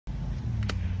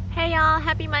Hey y'all,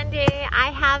 happy Monday.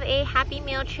 I have a Happy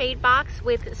Meal trade box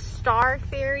with Star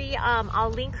Fairy.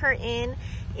 I'll link her in.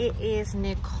 It is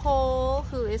Nicole,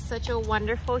 who is such a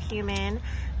wonderful human.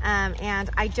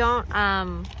 And I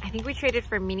think we traded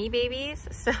for mini babies.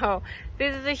 So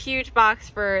this is a huge box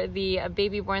for the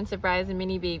baby born surprise and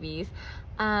mini babies.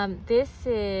 This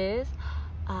is,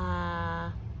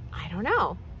 I don't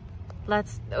know.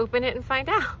 Let's open it and find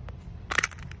out.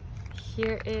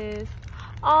 Here is,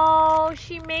 oh,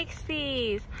 she makes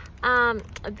these.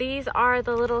 These are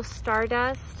the little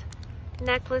stardust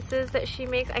necklaces that she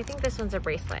makes. I think this one's a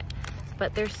bracelet,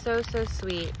 but they're so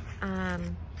sweet.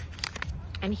 And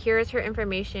here's her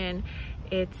information.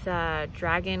 It's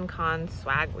Dragon Con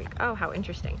Swag Week. Oh, how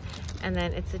interesting. And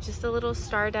then it's just a little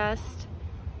stardust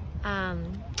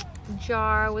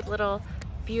jar with little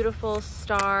beautiful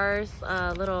stars,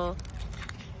 little,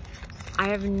 I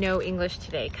have no English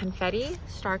today, confetti,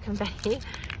 star confetti,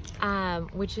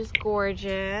 which is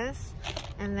gorgeous.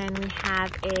 And then we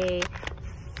have a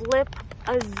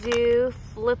Flip-A-Zoo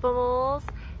Flipimals.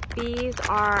 These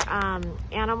are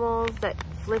animals that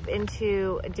flip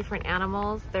into different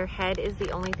animals. Their head is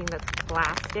the only thing that's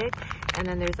plastic. And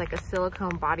then there's like a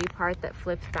silicone body part that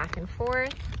flips back and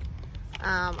forth.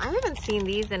 I haven't seen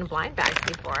these in blind bags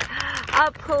before.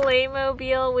 A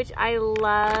Playmobil, which I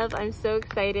love. I'm so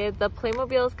excited. The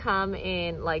Playmobiles come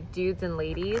in like dudes and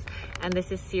ladies, and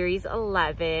this is series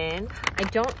 11. I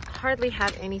don't hardly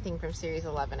have anything from series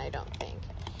 11, I don't think.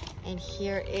 And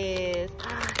here is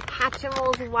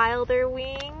Hatchimals Wilder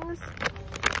Wings.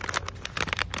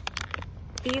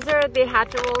 These are the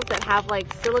Hatchimals that have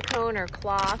like silicone or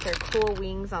cloth or cool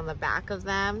wings on the back of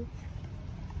them.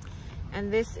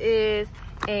 And this is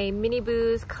a Mini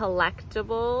Boo's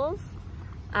Collectibles,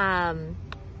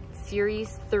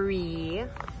 Series 3.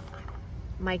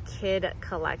 My kid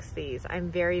collects these. I'm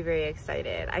very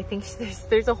excited. I think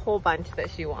there's a whole bunch that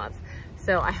she wants.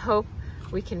 So I hope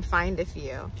we can find a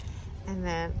few. And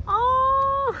then,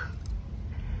 oh,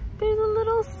 there's a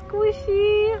little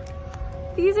squishy.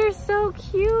 These are so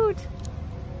cute.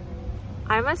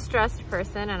 I'm a stressed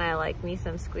person and I like me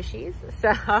some squishies.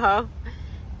 So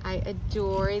I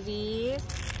adore these.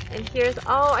 And here's,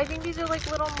 oh, I think these are like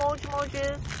little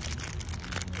mojis.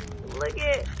 Look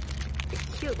at the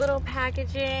cute little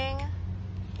packaging.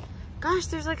 Gosh,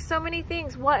 there's like so many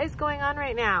things. What is going on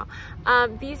right now?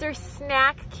 These are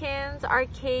Snackins,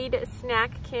 arcade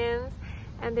Snackins.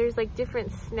 And there's like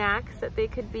different snacks that they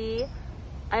could be.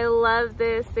 I love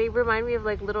this. They remind me of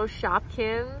like little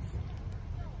Shopkins.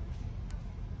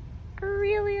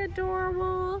 Really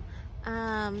adorable.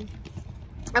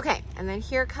 Okay, and then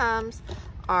here comes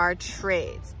our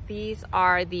trades. These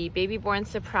are the Baby Born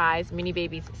Surprise Mini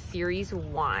Babies Series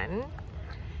 1.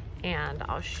 And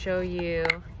I'll show you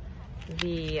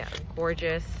the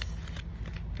gorgeous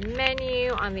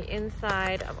menu on the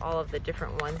inside of all of the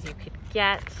different ones you could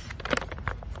get.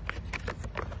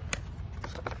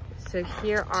 So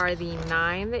here are the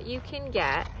 9 that you can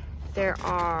get. There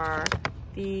are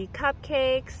the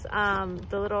cupcakes,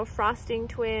 the little frosting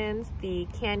twins, the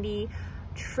candy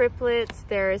triplets,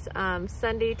 there's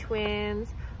Sunday twins,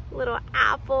 little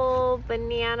apple,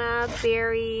 banana,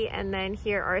 berry, and then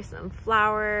here are some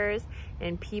flowers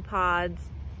and pea pods.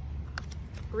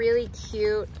 Really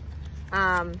cute.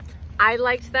 I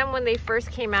liked them when they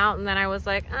first came out, and then I was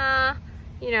like,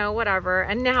 you know, whatever.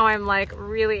 And now I'm like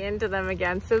really into them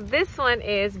again. So this one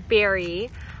is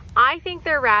berry. I think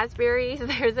they're raspberries.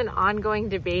 There's an ongoing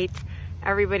debate.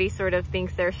 Everybody sort of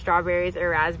thinks they're strawberries or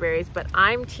raspberries, but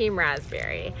I'm team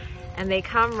raspberry. And they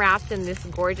come wrapped in this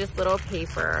gorgeous little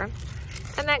paper.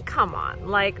 And then come on,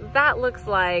 like that looks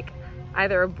like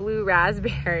either a blue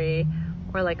raspberry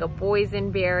or like a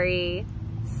boysenberry.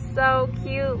 So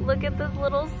cute. Look at this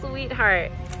little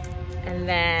sweetheart. And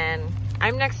then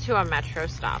I'm next to a metro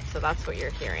stop, so that's what you're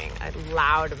hearing, a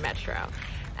loud metro.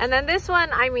 And then this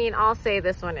one, I mean, I'll say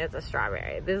this one is a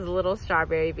strawberry. This is a little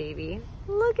strawberry baby.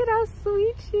 Look at how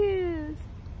sweet she is.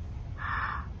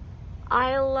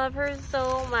 I love her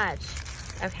so much.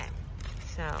 Okay,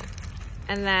 so,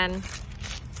 and then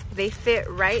they fit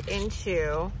right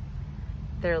into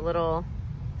their little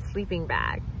sleeping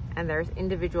bag, and there's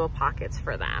individual pockets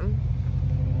for them.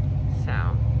 So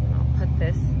I'll put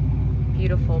this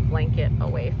beautiful blanket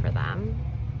away for them.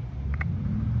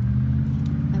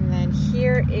 And then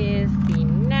here is the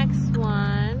next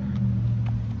one,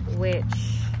 which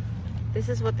this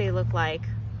is what they look like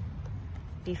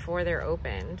before they're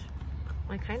opened.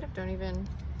 I kind of don't even,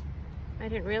 I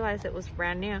didn't realize it was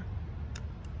brand new.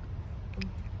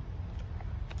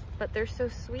 But they're so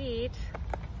sweet.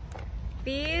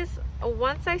 These,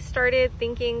 once I started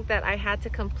thinking that I had to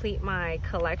complete my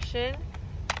collection,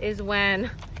 is when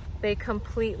they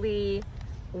completely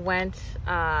went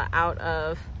out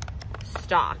of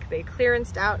stock. They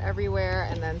clearanced out everywhere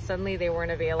and then suddenly they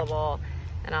weren't available.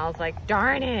 And I was like,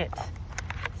 darn it.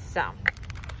 So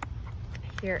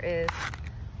here is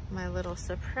my little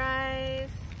surprise.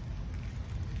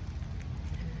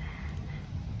 And then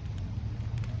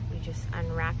you just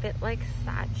unwrap it like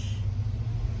such.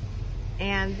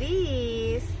 And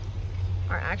these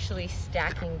are actually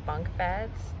stacking bunk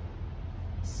beds.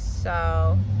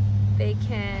 So they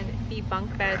can be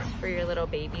bunk beds for your little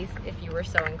babies if you were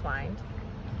so inclined.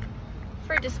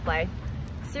 For display.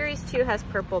 Series 2 has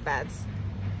purple beds.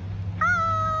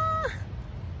 Ah!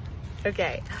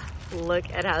 Okay, look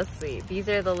at how sweet. These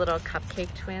are the little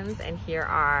cupcake twins, and here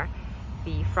are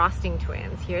the frosting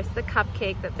twins. Here's the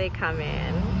cupcake that they come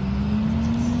in.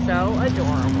 So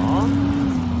adorable.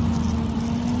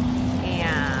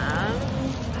 And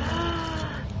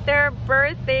they're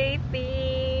birthday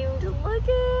themed. Look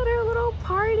at her little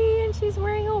party, and she's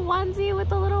wearing a onesie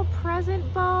with a little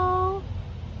present bow.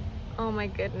 Oh my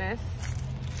goodness.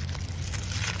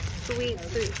 Sweet,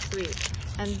 sweet, sweet.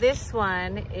 And this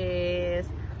one is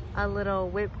a little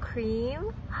whipped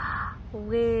cream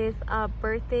with a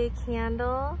birthday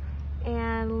candle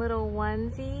and little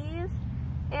onesies.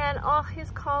 And oh, his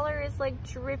collar is like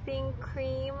dripping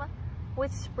cream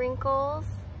with sprinkles.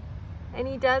 And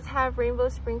he does have rainbow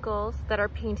sprinkles that are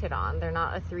painted on. They're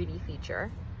not a 3D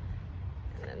feature.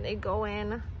 And then they go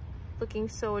in looking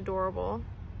so adorable.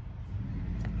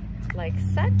 Like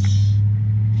such.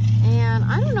 And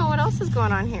I don't know what else is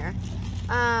going on here.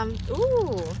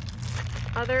 Ooh,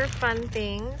 other fun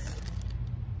things.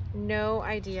 No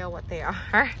idea what they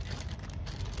are.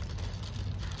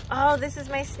 Oh, this is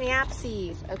my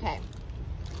Snapsies. Okay.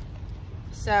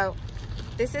 So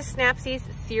this is Snapsies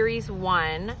Series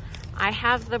 1. I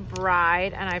have the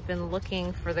bride and I've been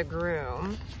looking for the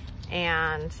groom.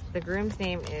 And the groom's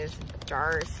name is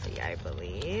Darcy, I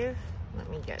believe. Let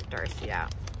me get Darcy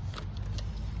out.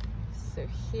 So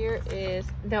here is,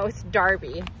 no, it's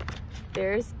Darby.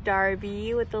 There's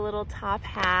Darby with the little top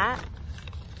hat.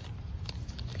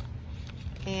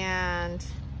 And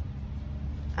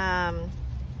I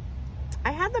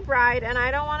had the bride, and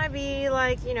I don't want to be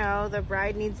like, you know, the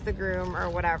bride needs the groom or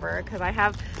whatever, because I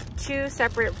have 2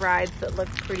 separate brides that look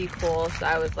pretty cool. So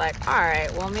I was like, all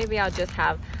right, well, maybe I'll just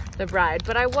have the bride.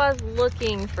 But I was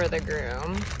looking for the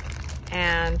groom,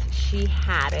 and she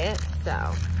had it.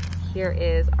 So here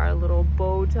is our little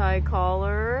bow tie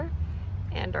collar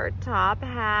and our top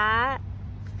hat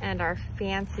and our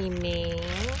fancy mane.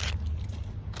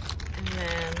 And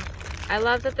then I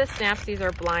love that the Snapsies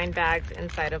are blind bags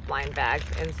inside of blind bags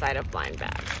inside of blind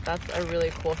bags. That's a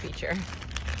really cool feature.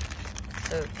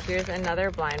 So here's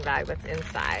another blind bag that's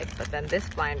inside, but then this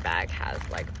blind bag has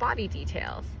like body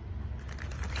details.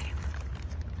 Okay.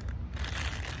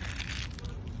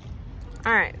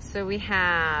 All right, so we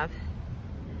have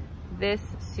this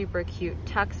super cute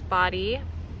tux body,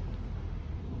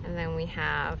 and then we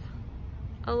have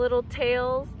a little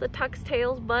tails, the tux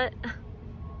tails butt,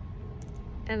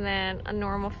 and then a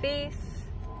normal face,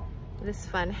 this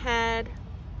fun head,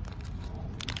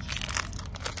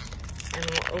 and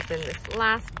we'll open this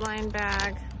last blind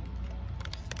bag,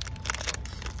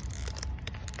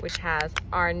 which has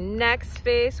our next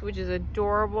face, which is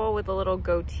adorable with a little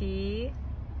goatee.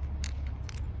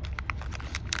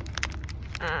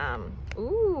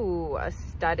 Ooh, a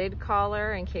studded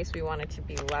collar in case we want it to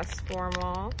be less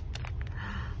formal.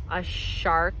 A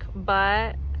shark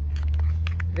butt.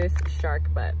 This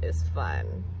shark butt is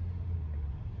fun.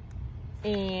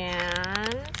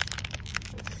 And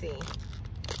let's see.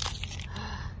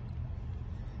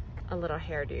 A little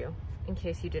hairdo in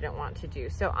case you didn't want to do.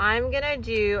 So I'm gonna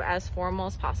do as formal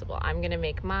as possible. I'm gonna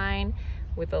make mine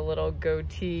with a little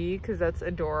goatee because that's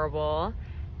adorable.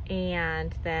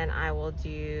 And then I will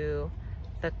do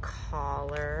the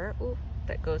collar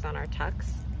that goes on our tux.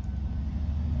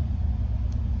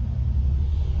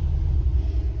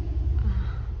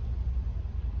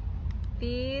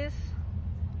 These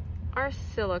are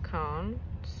silicone,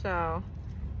 so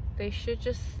they should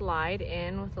just slide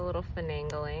in with a little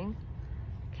finagling.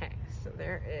 Okay, so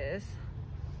there is.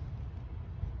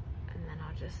 And then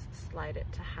I'll just slide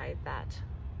it to hide that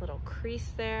little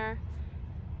crease there.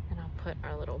 And I'll put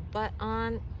our little butt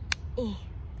on. And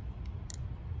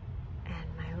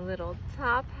my little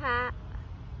top hat.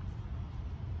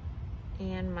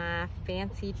 And my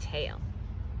fancy tail.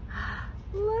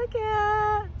 Look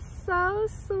at, so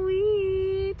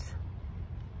sweet.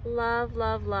 Love,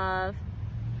 love, love.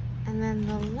 And then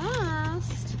the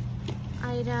last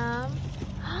item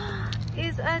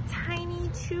is a tiny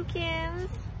toucans.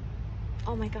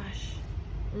 Oh my gosh.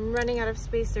 I'm running out of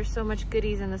space. There's so much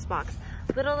goodies in this box.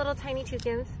 Little tiny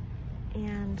toucans.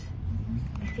 And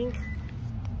I think,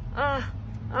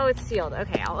 oh, it's sealed.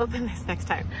 Okay, I'll open this next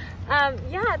time.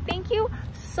 Yeah, thank you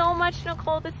so much,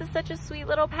 Nicole. This is such a sweet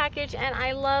little package, and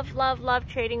I love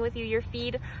trading with you. Your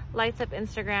feed lights up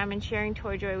Instagram, and sharing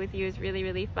Toy Joy with you is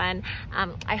really fun.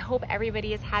 I hope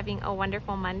everybody is having a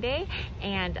wonderful Monday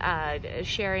and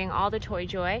sharing all the Toy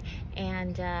Joy.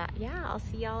 And yeah, I'll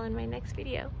see y'all in my next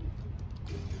video.